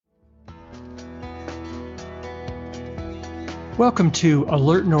Welcome to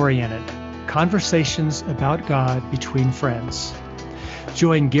Alert and Oriented, conversations about God between friends.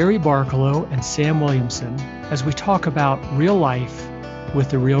 Join Gary Barkalow and Sam Williamson as we talk about real life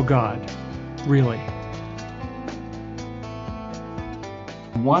with the real God, really.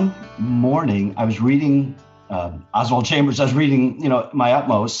 One morning, I was reading Oswald Chambers. I was reading, My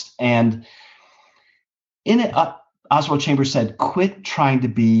Utmost, and in it, Oswald Chambers said, "Quit trying to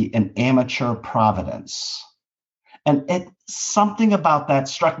be an amateur providence." And something about that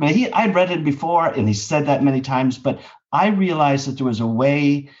struck me. I had read it before, and he said that many times, but I realized that there was a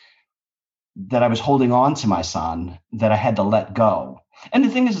way that I was holding on to my son that I had to let go. And the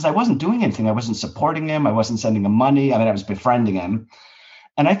thing is I wasn't doing anything. I wasn't supporting him. I wasn't sending him money. I was befriending him.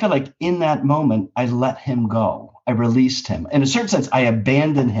 And I felt like in that moment, I let him go. I released him. In a certain sense, I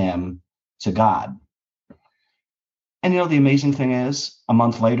abandoned him to God. And the amazing thing is, a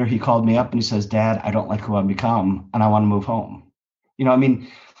month later, he called me up and he says, "Dad, I don't like who I've become and I want to move home."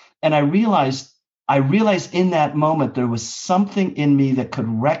 And I realized in that moment, there was something in me that could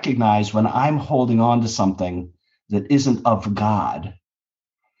recognize when I'm holding on to something that isn't of God.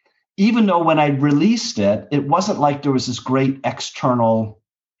 Even though when I released it, it wasn't like there was this great external,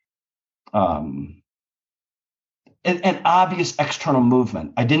 an obvious external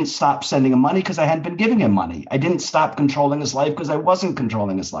movement. I didn't stop sending him money because I hadn't been giving him money. I didn't stop controlling his life because I wasn't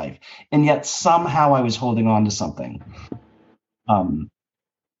controlling his life. And yet somehow I was holding on to something.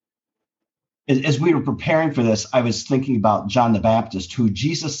 As we were preparing for this, I was thinking about John the Baptist, who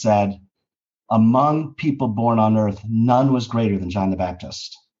Jesus said, among people born on earth, none was greater than John the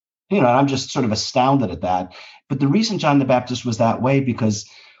Baptist. And I'm just sort of astounded at that. But the reason John the Baptist was that way, because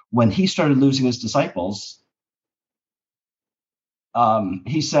when he started losing his disciples,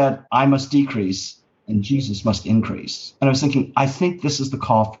 he said, "I must decrease and Jesus must increase." And I was thinking, I think this is the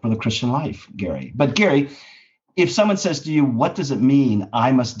call for the Christian life, Gary. But Gary, if someone says to you, what does it mean,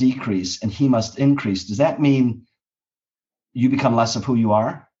 I must decrease and he must increase? Does that mean you become less of who you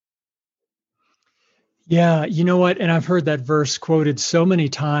are? Yeah, you know what? And I've heard that verse quoted so many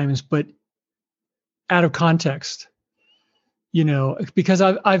times, but out of context, because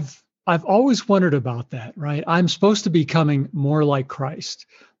I've always wondered about that, right? I'm supposed to be becoming more like Christ,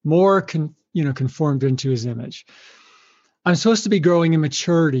 more conformed into his image. I'm supposed to be growing in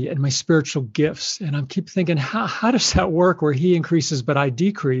maturity and my spiritual gifts. And I keep thinking, how does that work where he increases, but I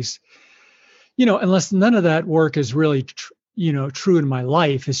decrease? Unless none of that work is really, true in my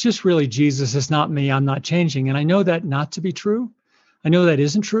life. It's just really Jesus. It's not me. I'm not changing. And I know that not to be true. I know that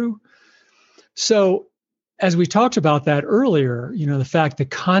isn't true. So as we talked about that earlier, the fact the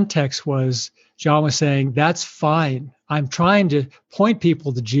context was, John was saying, that's fine. I'm trying to point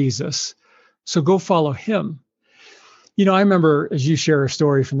people to Jesus. So go follow him. I remember, as you share a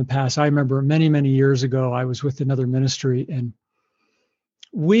story from the past, I remember many, many years ago, I was with another ministry, and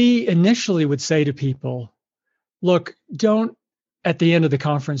we initially would say to people, look, at the end of the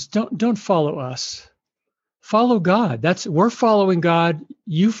conference, don't follow us. Follow God. We're following God.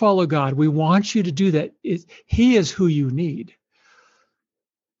 You follow God. We want you to do that. He is who you need.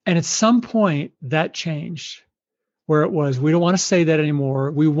 And at some point that changed, where it was, we don't want to say that anymore.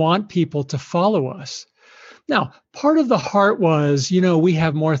 We want people to follow us. Now, part of the heart was, we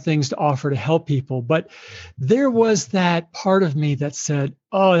have more things to offer to help people, but there was that part of me that said,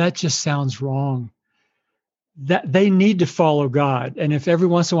 oh, that just sounds wrong. That they need to follow God. And if every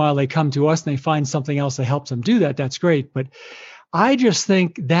once in a while they come to us and they find something else that helps them do that, that's great. But I just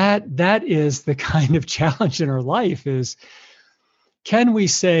think that is the kind of challenge in our life is, can we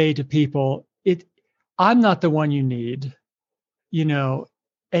say to people, I'm not the one you need,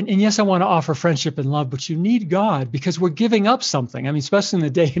 and yes, I want to offer friendship and love, but you need God because we're giving up something. Especially in the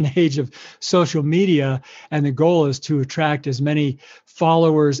day and age of social media, and the goal is to attract as many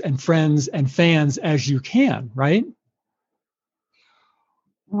followers and friends and fans as you can, right?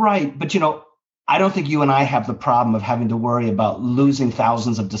 Right. But, I don't think you and I have the problem of having to worry about losing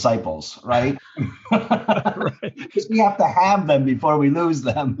thousands of disciples, right? Right. Because we have to have them before we lose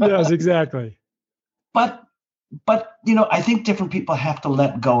them. Yes, exactly. But I think different people have to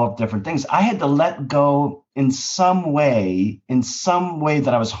let go of different things. I had to let go in some way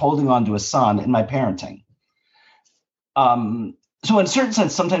that I was holding on to a son in my parenting. So in a certain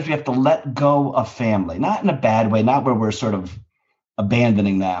sense, sometimes we have to let go of family, not in a bad way, not where we're sort of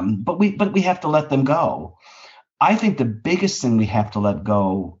abandoning them, but we have to let them go. I think the biggest thing we have to let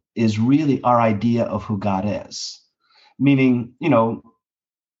go is really our idea of who God is. Meaning,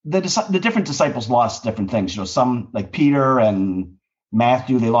 the different disciples lost different things. Some like Peter and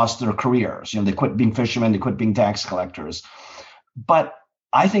Matthew, they lost their careers. They quit being fishermen, they quit being tax collectors. But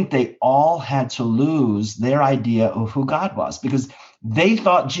I think they all had to lose their idea of who God was, because they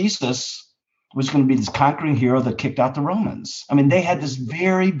thought Jesus was going to be this conquering hero that kicked out the Romans. I mean, they had this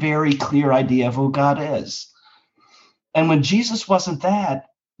very, very clear idea of who God is. And when Jesus wasn't that,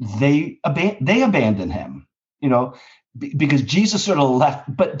 they abandoned him, because Jesus sort of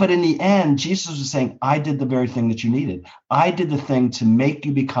left. But in the end, Jesus was saying, I did the very thing that you needed. I did the thing to make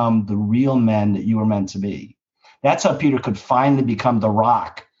you become the real men that you were meant to be. That's how Peter could finally become the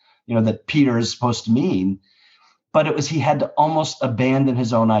rock, that Peter is supposed to mean. But it was, he had to almost abandon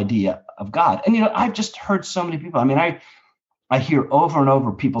his own idea of God. And, I've just heard so many people. I mean, I hear over and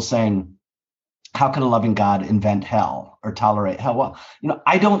over people saying, how could a loving God invent hell or tolerate hell? Well,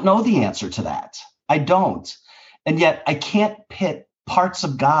 I don't know the answer to that. I don't. And yet I can't pit parts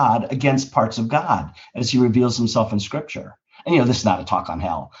of God against parts of God as he reveals himself in Scripture. And, this is not a talk on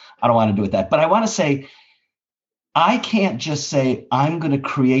hell. I don't want to do with that. But I want to say, I can't just say, I'm going to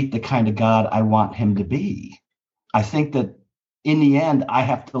create the kind of God I want him to be. I think that in the end, I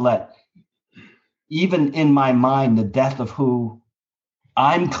have to let, even in my mind, the death of who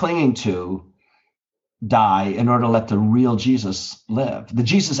I'm clinging to die in order to let the real Jesus live, the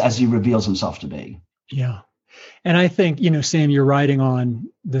Jesus as he reveals himself to be. Yeah. And I think, Sam, you're writing on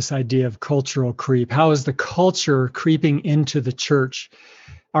this idea of cultural creep. How is the culture creeping into the church?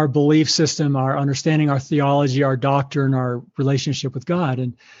 Our belief system, our understanding, our theology, our doctrine, our relationship with God.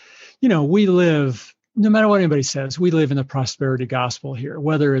 And, we live, no matter what anybody says, we live in the prosperity gospel here,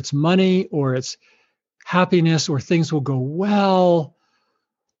 whether it's money or it's happiness or things will go well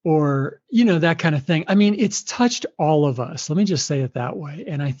or, that kind of thing. I mean, it's touched all of us. Let me just say it that way.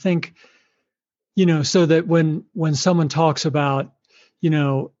 And I think, so that when someone talks about,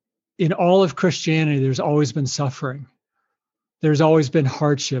 in all of Christianity, there's always been suffering. There's always been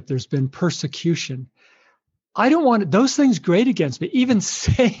hardship. There's been persecution. I don't want those things grate against me. Even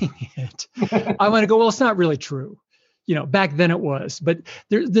saying it, I want to go, well, it's not really true. Back then it was. But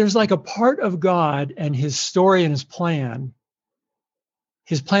there's like a part of God and his story and his plan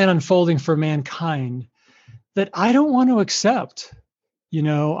unfolding for mankind that I don't want to accept.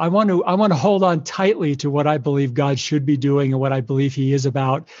 I want to hold on tightly to what I believe God should be doing and what I believe he is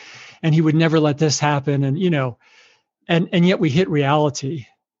about. And he would never let this happen. And, and yet we hit reality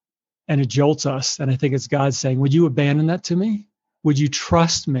and it jolts us. And I think it's God saying, would you abandon that to me? Would you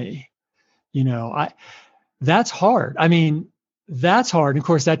trust me? That's hard. I mean, that's hard. And of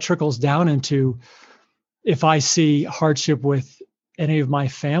course, that trickles down into if I see hardship with any of my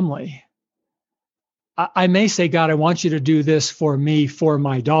family, I may say, God, I want you to do this for me, for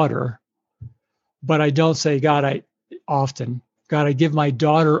my daughter. But I don't say, God, I give my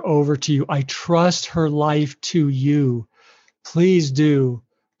daughter over to you. I trust her life to you. Please do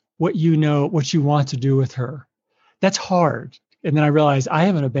what you want to do with her. That's hard. And then I realized I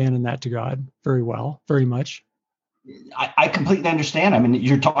haven't abandoned that to God very much. I completely understand. I mean,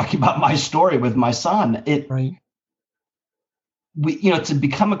 you're talking about my story with my son. Right. To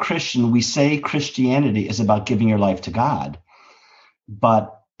become a Christian, we say Christianity is about giving your life to God.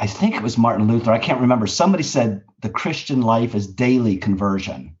 But I think it was Martin Luther, I can't remember. Somebody said the Christian life is daily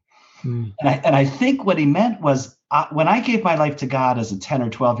conversion. And I think what he meant was when I gave my life to God as a 10 or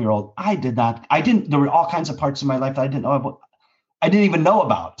 12-year-old, there were all kinds of parts of my life that I didn't even know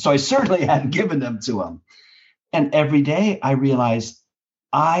about. So I certainly hadn't given them to him. And every day I realized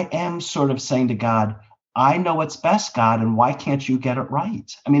I am sort of saying to God, I know what's best, God, and why can't you get it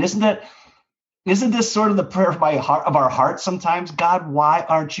right? I mean, isn't this sort of the prayer of our heart sometimes? God, why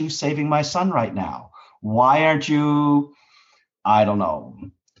aren't you saving my son right now? Why aren't you, I don't know,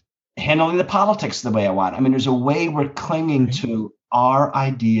 handling the politics the way I want? I mean, there's a way we're clinging to our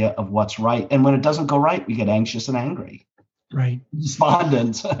idea of what's right. And when it doesn't go right, we get anxious and angry. Right.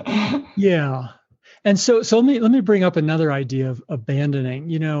 Despondent. Yeah. And so let me bring up another idea of abandoning.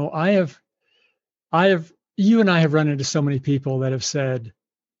 You and I have run into so many people that have said,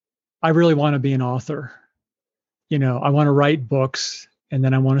 I really want to be an author. I want to write books and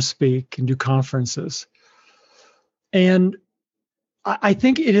then I want to speak and do conferences. And I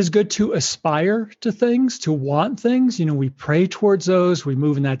think it is good to aspire to things, to want things. We pray towards those, we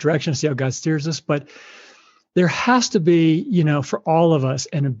move in that direction, see how God steers us. But there has to be, for all of us,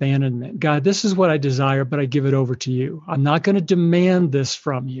 an abandonment. God, this is what I desire, but I give it over to you. I'm not going to demand this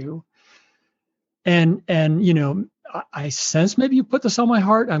from you. And I sense maybe you put this on my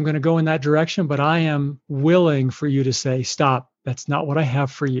heart. I'm going to go in that direction, but I am willing for you to say, stop, that's not what I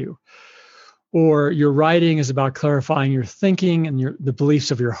have for you. Or your writing is about clarifying your thinking and the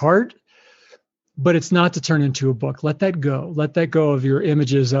beliefs of your heart, but it's not to turn into a book. Let that go. Let that go of your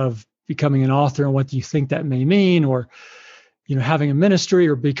images of becoming an author and what do you think that may mean, or, having a ministry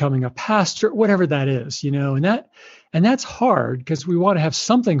or becoming a pastor, whatever that is, and that's hard because we want to have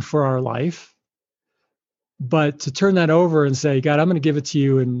something for our life, but to turn that over and say, God, I'm going to give it to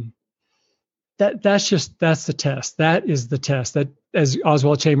you. And that's the test. That is the test, that, as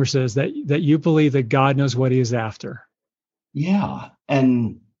Oswald Chambers says, that you believe that God knows what he is after. Yeah.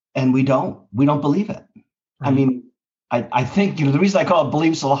 And we don't believe it. Right. I mean, I think, the reason I call it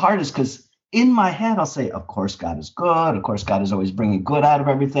believe so hard is because in my head, I'll say, of course, God is good. Of course, God is always bringing good out of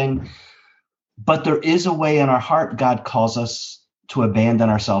everything. But there is a way in our heart, God calls us to abandon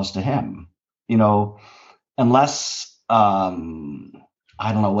ourselves to him, unless, I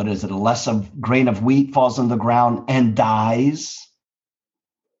don't know, what is it? Unless a grain of wheat falls in the ground and dies,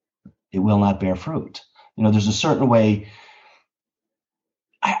 it will not bear fruit. There's a certain way.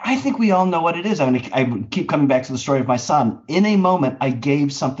 I think we all know what it is. I mean, I keep coming back to the story of my son. In a moment, I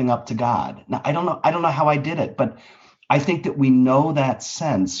gave something up to God. Now, I don't know how I did it, but I think that we know that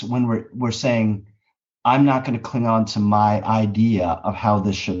sense when we're saying, I'm not going to cling on to my idea of how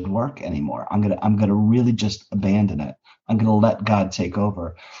this should work anymore. I'm going to really just abandon it. I'm going to let God take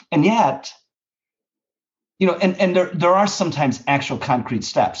over. And yet, and there are sometimes actual concrete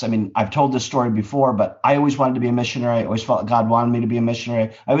steps. I mean, I've told this story before, but I always wanted to be a missionary. I always felt God wanted me to be a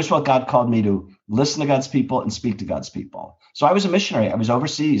missionary. I always felt God called me to listen to God's people and speak to God's people. So I was a missionary. I was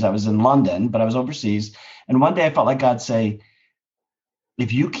overseas. I was in London, but I was overseas. And one day I felt like God say,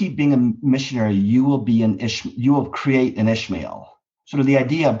 if you keep being a missionary, you will create an Ishmael. Sort of the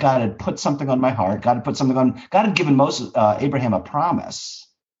idea of God had put something on my heart. God had given Abraham a promise.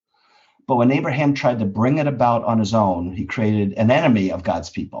 But when Abraham tried to bring it about on his own, he created an enemy of God's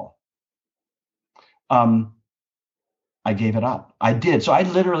people. I gave it up. I did. So I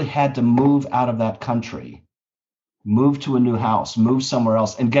literally had to move out of that country, move to a new house, move somewhere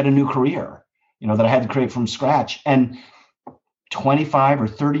else, and get a new career, that I had to create from scratch. And 25 or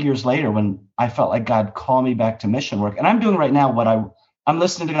 30 years later, when I felt like God called me back to mission work, and I'm doing right now what I'm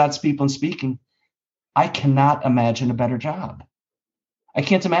listening to God's people and speaking, I cannot imagine a better job. I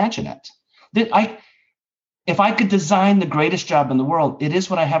can't imagine it. If I could design the greatest job in the world, it is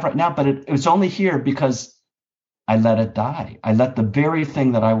what I have right now, but it's only here because I let it die. I let the very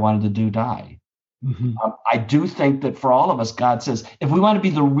thing that I wanted to do die. Mm-hmm. I do think that for all of us, God says, if we want to be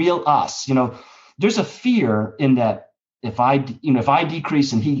the real us, there's a fear in that if I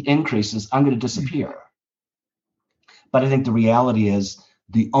decrease and he increases, I'm going to disappear. Mm-hmm. But I think the reality is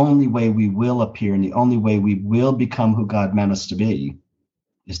the only way we will appear and the only way we will become who God meant us to be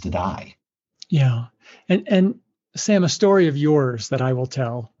is to die. Yeah. And Sam, a story of yours that I will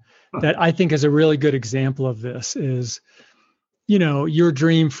tell that I think is a really good example of this is, your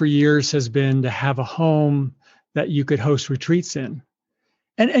dream for years has been to have a home that you could host retreats in.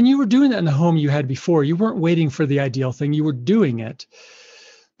 And you were doing that in the home you had before. You weren't waiting for the ideal thing. You were doing it.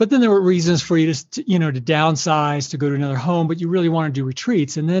 But then there were reasons for you to downsize, to go to another home, but you really want to do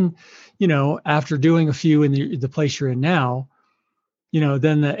retreats. And then, after doing a few in the place you're in now,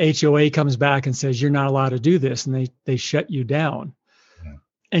 then the HOA comes back and says, you're not allowed to do this. And they shut you down. Yeah.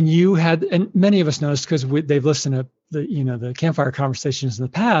 And many of us noticed because they've listened to the campfire conversations in the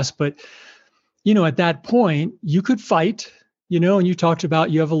past, but, at that point you could fight, and you talked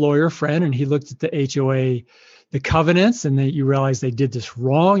about, you have a lawyer friend and he looked at the HOA, the covenants, and that you realize they did this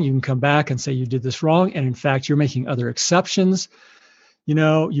wrong. You can come back and say you did this wrong. And in fact, you're making other exceptions.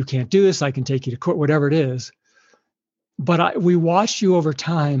 You can't do this. I can take you to court, whatever it is. But we watched you over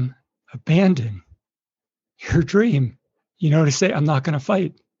time abandon your dream, to say, I'm not going to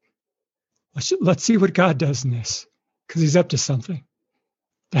fight. Let's see what God does in this, because he's up to something.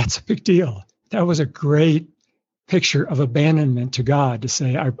 That's a big deal. That was a great picture of abandonment to God, to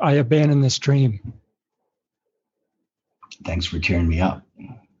say, I abandon this dream. Thanks for cheering me up.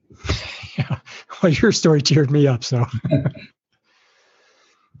 Yeah. Well, your story cheered me up, so.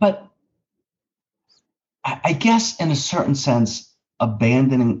 But I guess in a certain sense,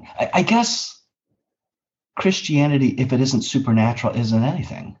 abandoning, I guess Christianity, if it isn't supernatural, isn't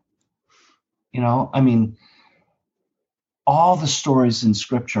anything. I mean, all the stories in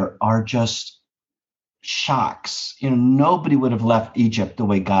scripture are just shocks. Nobody would have left Egypt the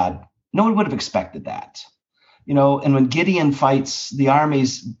way no one would have expected that. And when Gideon fights the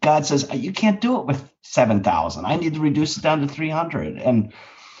armies, God says, you can't do it with 7,000. I need to reduce it down to 300. And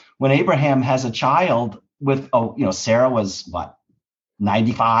when Abraham has a child with, Sarah was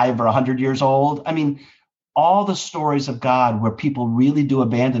 95 or 100 years old. I mean, all the stories of God where people really do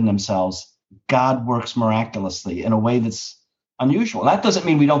abandon themselves, God works miraculously in a way that's unusual. That doesn't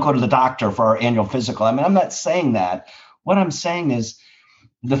mean we don't go to the doctor for our annual physical. I mean, I'm not saying that. What I'm saying is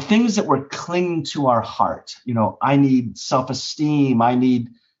the things that we're clinging to our heart, I need self-esteem. I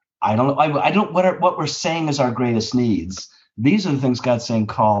don't, what we're saying is our greatest needs. These are the things God's saying,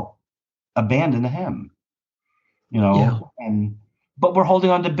 abandon him, Yeah. but we're holding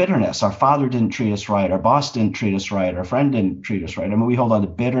on to bitterness. Our father didn't treat us right. Our boss didn't treat us right. Our friend didn't treat us right. I mean, we hold on to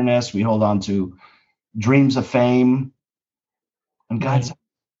bitterness. We hold on to dreams of fame. And God said,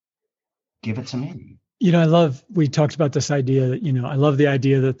 give it to me. We talked about this idea that, I love the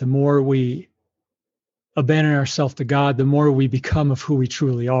idea that the more we abandon ourselves to God, the more we become of who we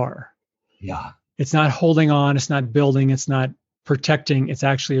truly are. Yeah. It's not holding on, it's not building, it's not protecting, it's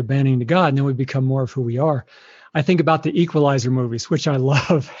actually abandoning to God. And then we become more of who we are. I think about the Equalizer movies, which I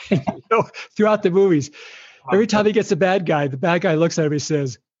love. Throughout the movies, every time he gets the bad guy looks at him and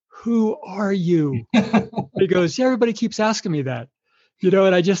says, "Who are you?" He goes, "Yeah, everybody keeps asking me that."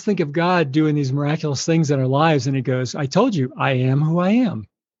 And I just think of God doing these miraculous things in our lives. And he goes, "I told you, I am who I am.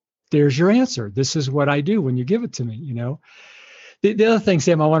 There's your answer. This is what I do when you give it to me." The other thing,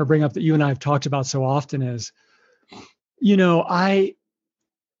 Sam, I want to bring up that you and I have talked about so often is,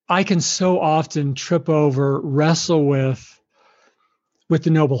 I can so often trip over, wrestle with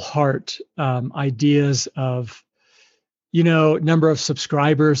the noble heart, ideas of, number of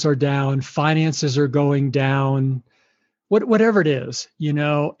subscribers are down, finances are going down, whatever it is,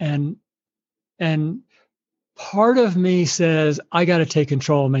 and part of me says, I got to take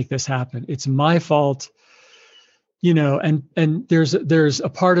control and make this happen. It's my fault, and there's a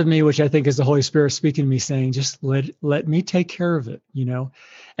part of me, which I think is the Holy Spirit speaking to me saying, just let me take care of it,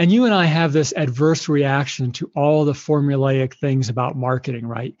 and you and I have this adverse reaction to all the formulaic things about marketing,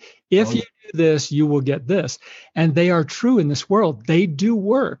 right? If you do this, you will get this. And they are true in this world. They do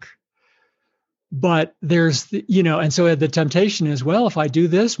work. But there's, and so the temptation is, well, if I do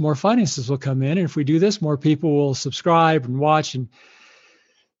this, more finances will come in. And if we do this, more people will subscribe and watch.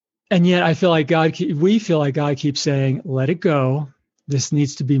 And yet I feel like we feel like God keeps saying, let it go. This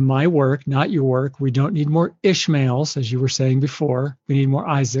needs to be my work, not your work. We don't need more Ishmaels, as you were saying before. We need more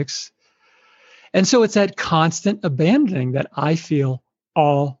Isaacs. And so it's that constant abandoning that I feel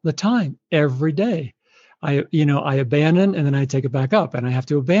all the time, every day. I abandon and then I take it back up and I have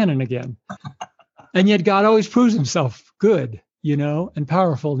to abandon again. And yet God always proves himself good, and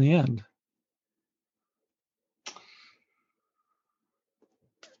powerful in the end.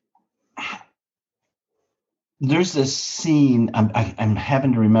 There's this scene, I'm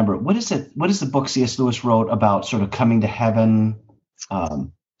having to remember. What is it? What is the book C.S. Lewis wrote about sort of coming to heaven? Yeah.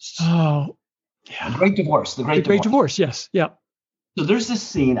 The Great Divorce. The Great Divorce. Yes. Yeah. So there's this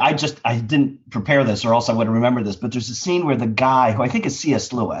scene. I didn't prepare this, or else I would have remembered this. But there's a scene where the guy, who I think is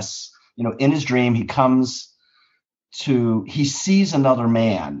C.S. Lewis, in his dream, he sees another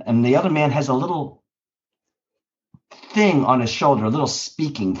man, and the other man has a little thing on his shoulder, a little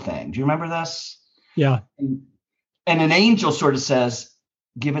speaking thing. Do you remember this? Yeah. And an angel sort of says,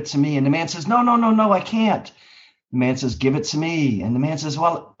 give it to me. And the man says, no, I can't. The man says, give it to me. And the man says,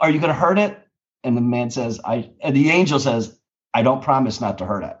 well, are you going to hurt it? And the man says, and the angel says, I don't promise not to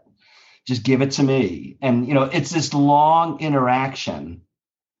hurt it. Just give it to me. And, it's this long interaction.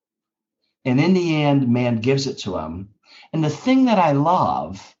 And in the end, man gives it to him. And the thing that I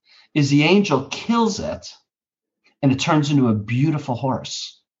love is the angel kills it and it turns into a beautiful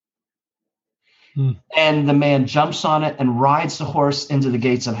horse. And the man jumps on it and rides the horse into the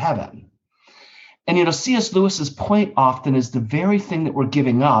gates of heaven. And, C.S. Lewis's point often is the very thing that we're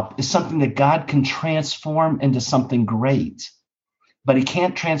giving up is something that God can transform into something great, but he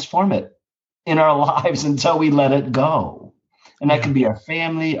can't transform it in our lives until we let it go. And that can be our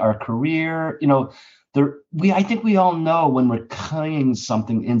family, our career, I think we all know when we're clinging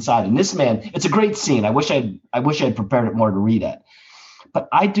something inside. And this man, it's a great scene. I wish I'd prepared it more to read it. But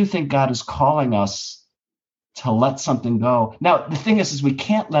I do think God is calling us to let something go. Now, the thing is we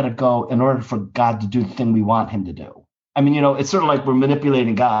can't let it go in order for God to do the thing we want him to do. I mean, it's sort of like we're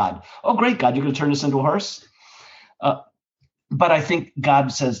manipulating God. Oh, great, God, you're going to turn this into a horse? But I think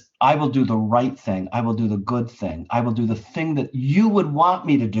God says, I will do the right thing. I will do the good thing. I will do the thing that you would want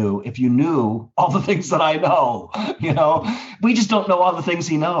me to do if you knew all the things that I know. We just don't know all the things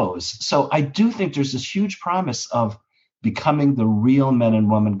he knows. So I do think there's this huge promise of becoming the real men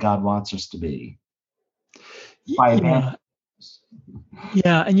and women God wants us to be. Yeah.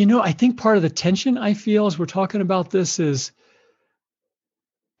 And I think part of the tension I feel as we're talking about this is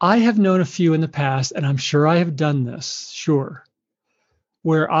I have known a few in the past, and I'm sure I have done this,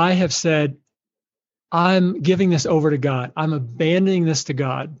 where I have said, I'm giving this over to God. I'm abandoning this to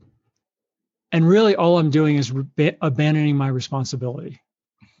God. And really all I'm doing is abandoning my responsibility,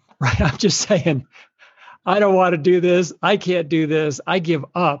 right? I'm just saying, I don't want to do this. I can't do this. I give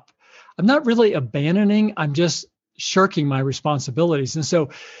up. I'm not really abandoning. I'm just shirking my responsibilities. And so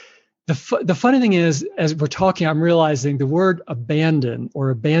the funny thing is, as we're talking, I'm realizing the word abandon or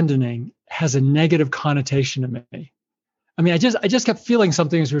abandoning has a negative connotation to me. I mean, I just kept feeling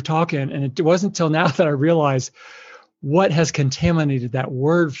something as we were talking, and it wasn't until now that I realized what has contaminated that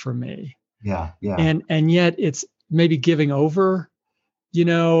word for me. Yeah, yeah. And yet it's maybe giving over,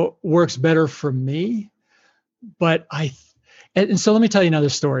 works better for me. But and so let me tell you another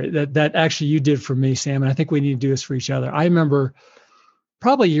story that actually you did for me, Sam, and I think we need to do this for each other. I remember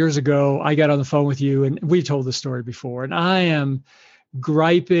probably years ago, I got on the phone with you, and we told the story before, and I am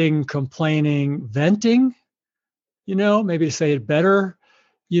griping, complaining, venting, maybe to say it better,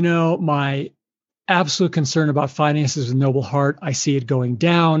 my absolute concern about finances with Noble Heart. I see it going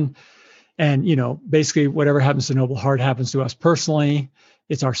down. And, basically whatever happens to Noble Heart happens to us personally.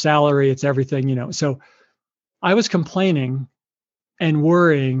 It's our salary, it's everything, So I was complaining and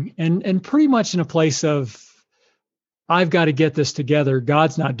worrying and pretty much in a place of, I've got to get this together.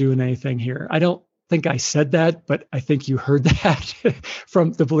 God's not doing anything here. I don't think I said that, but I think you heard that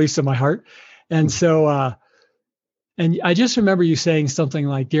from the beliefs of my heart. And so, and I just remember you saying something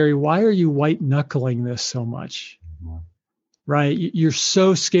like, Gary, why are you white knuckling this so much? Right? You're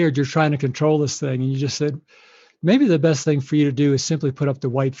so scared. You're trying to control this thing. And you just said, maybe the best thing for you to do is simply put up the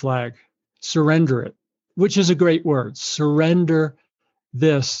white flag, surrender it, which is a great word. Surrender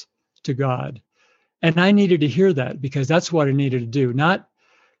this to God. And I needed to hear that because that's what I needed to do. Not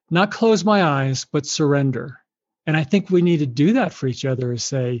close my eyes, but surrender. And I think we need to do that for each other, is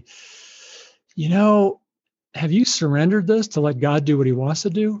say, have you surrendered this to let God do what he wants to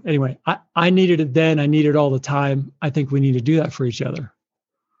do? Anyway, I needed it then. I need it all the time. I think we need to do that for each other.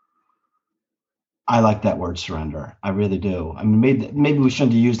 I like that word, surrender. I really do. I mean, maybe we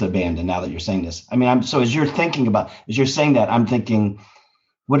shouldn't have used abandon now that you're saying this. I mean, so as you're saying that, I'm thinking,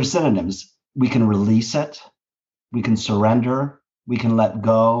 what are synonyms? We can release it. We can surrender. We can let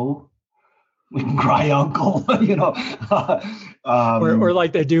go. We can cry uncle, or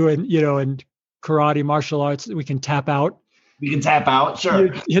like they do in karate, martial arts, we can tap out. We can tap out,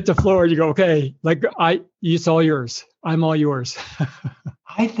 sure. You hit the floor, you go, okay, it's all yours. I'm all yours.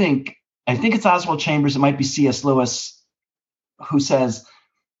 I think it's Oswald Chambers. It might be C.S. Lewis, who says,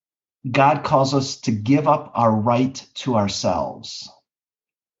 God calls us to give up our right to ourselves.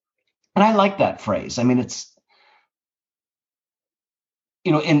 And I like that phrase. I mean, it's,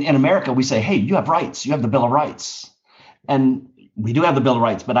 in America, we say, hey, you have rights. You have the Bill of Rights. And we do have the Bill of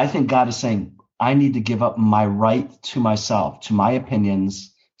Rights, but I think God is saying, I need to give up my right to myself, to my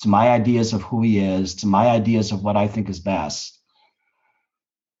opinions, to my ideas of who he is, to my ideas of what I think is best.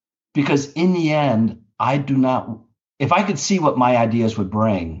 Because in the end, if I could see what my ideas would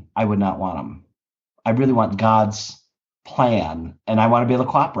bring, I would not want them. I really want God's plan, and I want to be able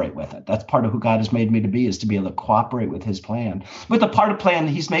to cooperate with it. That's part of who God has made me to be, is to be able to cooperate with his plan, with the part of plan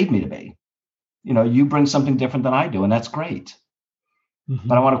that he's made me to be. You bring something different than I do, and that's great. Mm-hmm.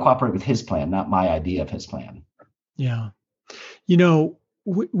 But I want to cooperate with his plan, not my idea of his plan. Yeah.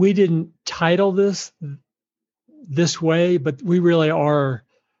 We didn't title this way, but we really are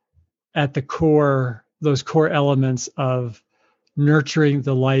at the core, those core elements of nurturing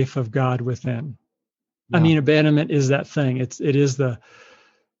the life of God within. Yeah. I mean, abandonment is that thing. It is the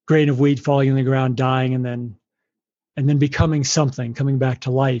grain of wheat falling in the ground, dying, and then becoming something, coming back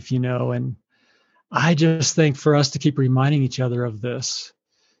to life, and I just think for us to keep reminding each other of this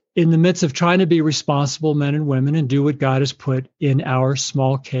in the midst of trying to be responsible men and women and do what God has put in our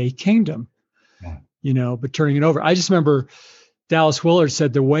small K kingdom, but turning it over. I just remember Dallas Willard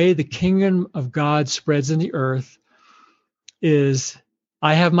said, the way the kingdom of God spreads in the earth is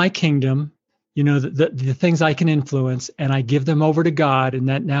I have my kingdom, the things I can influence, and I give them over to God, and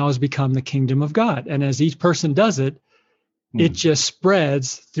that now has become the kingdom of God. And as each person does it, it just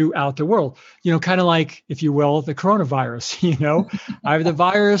spreads throughout the world, kind of like, if you will, the coronavirus, I have the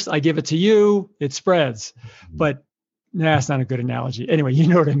virus, I give it to you, it spreads. But that's not a good analogy. Anyway, you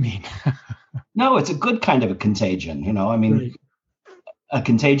know what I mean. No, it's a good kind of a contagion, right. A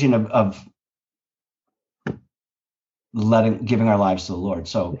contagion of giving our lives to the Lord.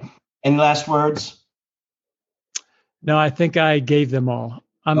 So any last words? No, I think I gave them all.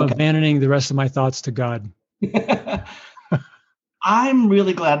 I'm abandoning the rest of my thoughts to God. I'm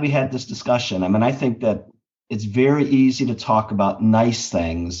really glad we had this discussion. I mean, I think that it's very easy to talk about nice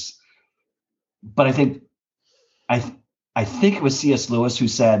things, but I think it was C.S. Lewis who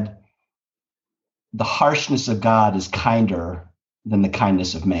said, the harshness of God is kinder than the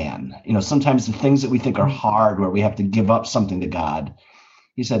kindness of man. Sometimes the things that we think are hard, where we have to give up something to God,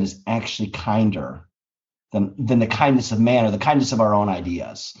 he said, is actually kinder than the kindness of man or the kindness of our own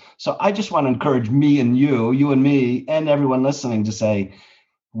ideas. So I just want to encourage me and you and me, and everyone listening to say,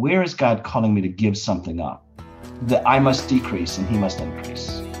 where is God calling me to give something up? That I must decrease and he must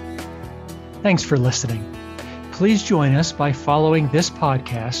increase. Thanks for listening. Please join us by following this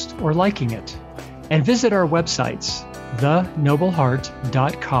podcast or liking it. And visit our websites,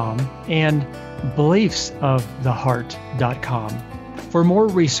 thenobleheart.com and beliefsoftheheart.com for more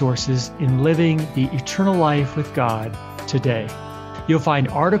resources in living the eternal life with God today. You'll find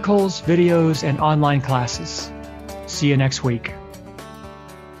articles, videos, and online classes. See you next week.